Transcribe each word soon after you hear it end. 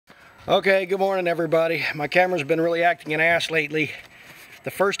Okay, good morning everybody. My camera's been really acting an ass lately.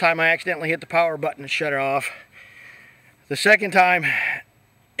 The first time I accidentally hit the power button and shut it off. The second time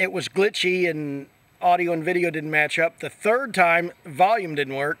it was glitchy and audio and video didn't match up. The third time volume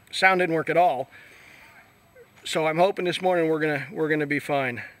didn't work, sound didn't work at all. So I'm hoping this morning we're gonna be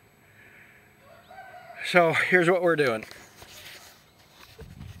fine. So here's what we're doing.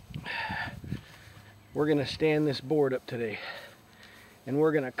 We're gonna stand this board up today, and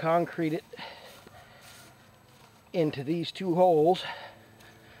we're gonna concrete it into these two holes.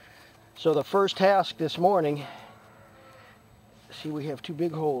 So the first task this morning, see, we have two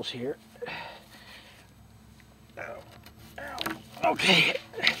big holes here. Okay.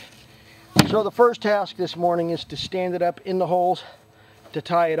 So the first task this morning is to stand it up in the holes, to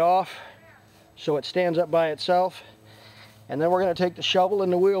tie it off so it stands up by itself. And then we're going to take the shovel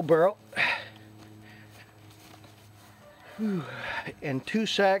and the wheelbarrow and 2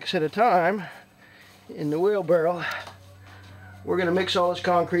 sacks at a time in the wheelbarrow. We're going to mix all this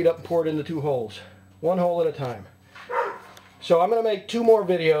concrete up and pour it into 2 holes, 1 hole at a time. So I'm going to make 2 more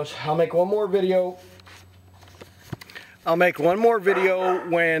videos. I'll make one more video. I'll make one more video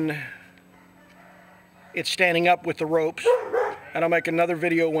when it's standing up with the ropes, and I'll make another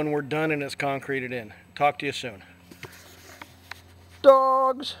video when we're done and it's concreted in. Talk to you soon.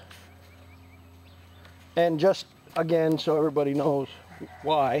 Dogs! And just again, so everybody knows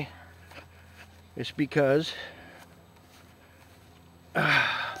why, it's because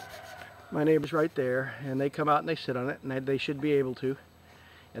my neighbor's right there, and they come out and they sit on it, and they should be able to.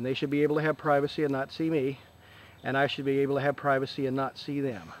 And they should be able to have privacy and not see me. And I should be able to have privacy and not see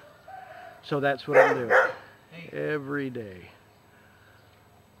them. So that's what I'm doing every day.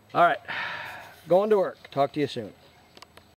 All right, going to work. Talk to you soon.